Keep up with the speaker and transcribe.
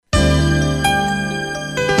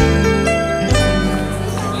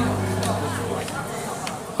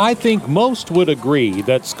I think most would agree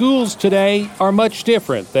that schools today are much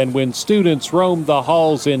different than when students roamed the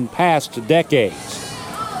halls in past decades.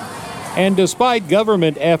 And despite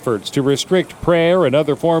government efforts to restrict prayer and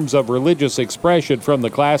other forms of religious expression from the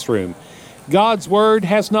classroom, God's Word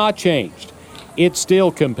has not changed. It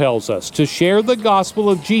still compels us to share the gospel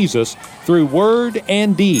of Jesus through word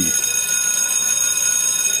and deed.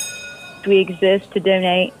 We exist to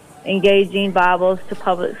donate engaging Bibles to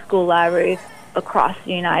public school libraries across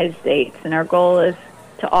the United States, and our goal is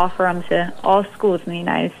to offer them to all schools in the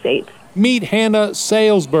United States. Meet Hannah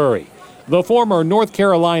Salisbury. The former North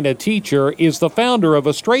Carolina teacher is the founder of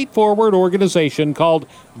a straightforward organization called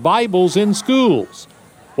Bibles in Schools.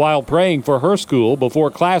 While praying for her school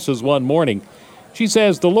before classes one morning, she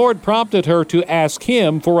says the Lord prompted her to ask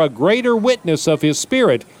Him for a greater witness of His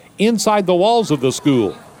Spirit inside the walls of the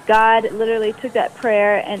school. God literally took that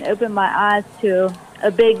prayer and opened my eyes to a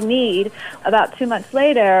big need. About 2 months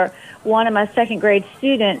later, one of my second grade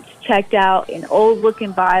students checked out an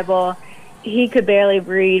old-looking Bible. He could barely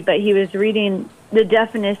read, but he was reading the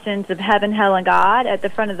definitions of heaven, hell, and God at the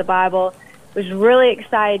front of the Bible, was really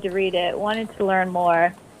excited to read it, wanted to learn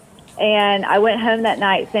more. And I went home that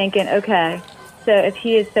night thinking, okay, so if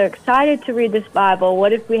he is so excited to read this Bible,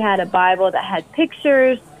 what if we had a Bible that had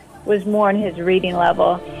pictures, was more in his reading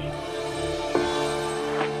level?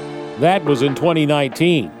 That was in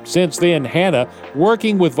 2019. Since then, Hannah,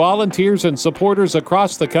 working with volunteers and supporters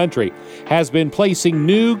across the country, has been placing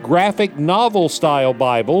new graphic novel-style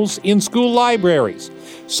Bibles in school libraries.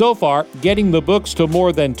 So far, getting the books to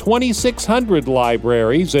more than 2,600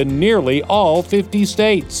 libraries in nearly all 50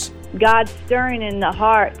 states. God's stirring in the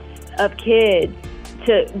hearts of kids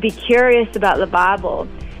to be curious about the Bible,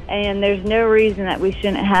 and there's no reason that we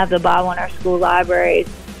shouldn't have the Bible in our school libraries.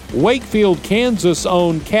 Wakefield,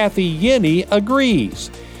 Kansas-owned Kathy Yenny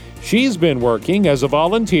agrees. She's been working as a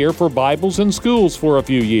volunteer for Bibles in Schools for a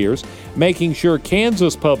few years, making sure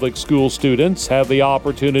Kansas public school students have the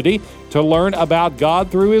opportunity to learn about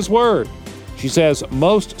God through His Word. She says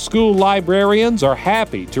most school librarians are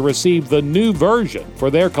happy to receive the new version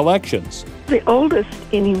for their collections. The oldest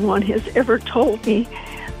anyone has ever told me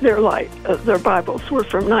their Bibles were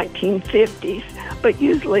from 1950s, but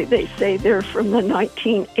usually they say they're from the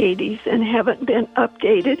 1980s and haven't been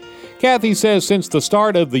updated. Kathy says since the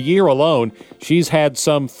start of the year alone, she's had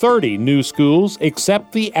some 30 new schools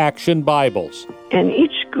accept the Action Bibles. And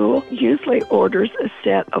each school usually orders a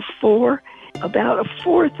set of 4. About a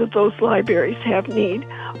fourth of those libraries have need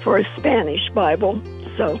for a Spanish Bible,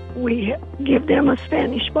 so we give them a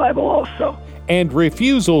Spanish Bible also. And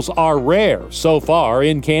refusals are rare so far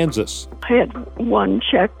in Kansas. I had one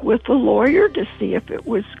check with the lawyer to see if it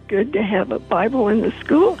was good to have a Bible in the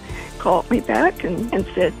school. Called me back and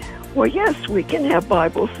said, well, yes, we can have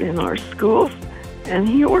Bibles in our schools. And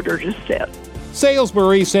he ordered a set.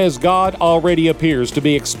 Salisbury says God already appears to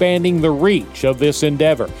be expanding the reach of this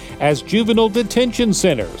endeavor, as juvenile detention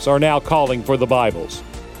centers are now calling for the Bibles.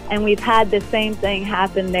 And we've had the same thing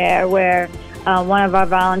happen there where one of our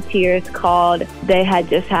volunteers called. They had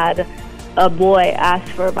just had a boy ask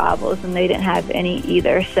for Bibles, and they didn't have any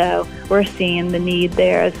either. So we're seeing the need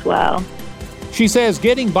there as well. She says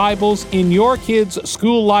getting Bibles in your kid's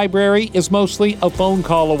school library is mostly a phone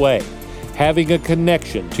call away. Having a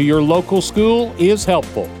connection to your local school is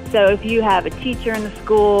helpful. So if you have a teacher in the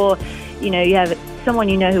school, you have someone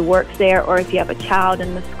who works there, or if you have a child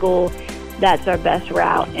in the school, that's our best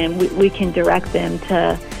route, and we can direct them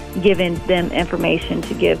to giving them information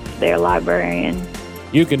to give their librarian.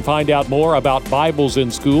 You can find out more about Bibles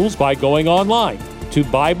in Schools by going online to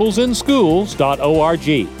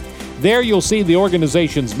BiblesInSchools.org. There you'll see the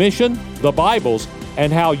organization's mission, the Bibles,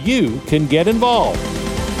 and how you can get involved.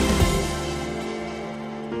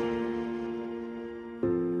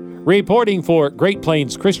 Reporting for Great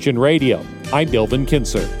Plains Christian Radio, I'm Delvin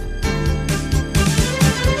Kinser.